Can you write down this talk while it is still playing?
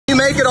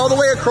make it all the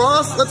way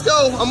across? Let's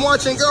go. I'm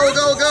watching. Go,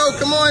 go, go.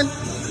 Come on.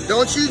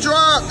 Don't you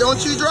drop.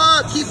 Don't you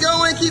drop. Keep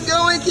going. Keep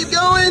going. Keep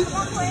going.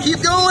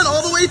 Keep going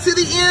all the way to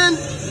the end.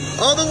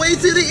 All the way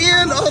to the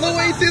end. All the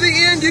way to the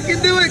end. You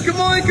can do it. Come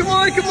on. Come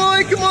on. Come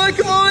on. Come on.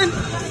 Come on.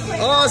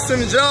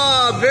 Awesome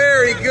job.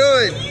 Very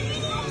good.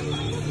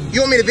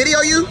 You want me to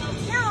video you?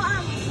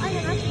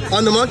 No,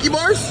 on the monkey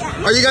bars?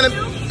 Yeah. Are you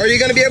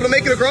gonna be able to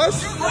make it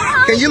across?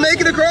 Can you make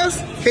it across?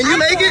 Can you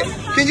make it?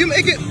 Can you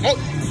make it? Oh,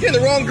 you're in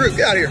the wrong group.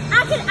 Get out of here.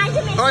 I can make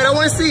it. All right, I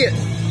want to see it.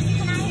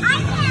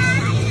 I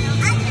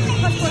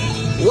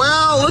can.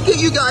 Wow, look at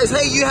you guys.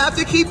 Hey, you have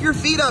to keep your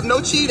feet up.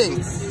 No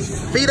cheating.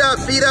 Feet up,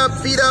 feet up,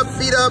 feet up,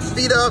 feet up,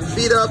 feet up,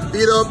 feet up,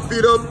 feet up,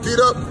 feet up, feet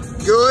up.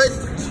 Good.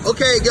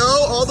 Okay, go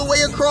all the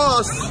way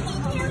across.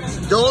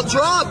 Don't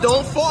drop.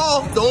 Don't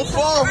fall. Don't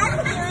fall.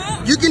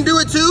 You can do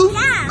it too?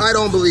 Yeah. I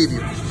don't believe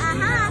you.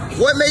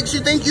 What makes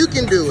you think you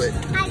can do it?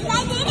 I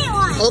did it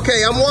once.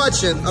 Okay, I'm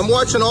watching. I'm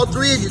watching all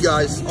three of you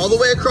guys all the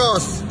way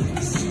across.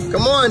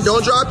 Come on,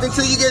 don't drop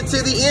until you get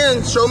to the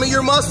end. Show me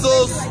your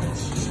muscles.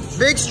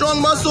 Big,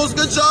 strong muscles.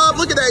 Good job.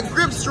 Look at that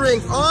grip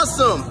strength.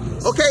 Awesome.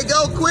 Okay,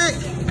 go quick.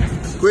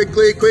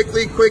 Quickly,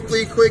 quickly,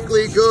 quickly,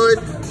 quickly. Good,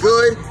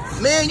 good.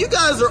 Man, you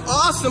guys are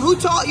awesome. Who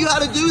taught you how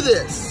to do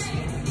this?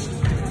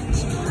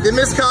 Did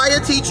Miss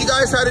Kaya teach you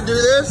guys how to do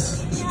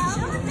this?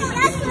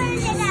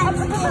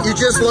 You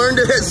just learned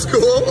it at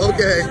school?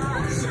 Okay.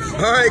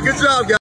 All right, good job, guys.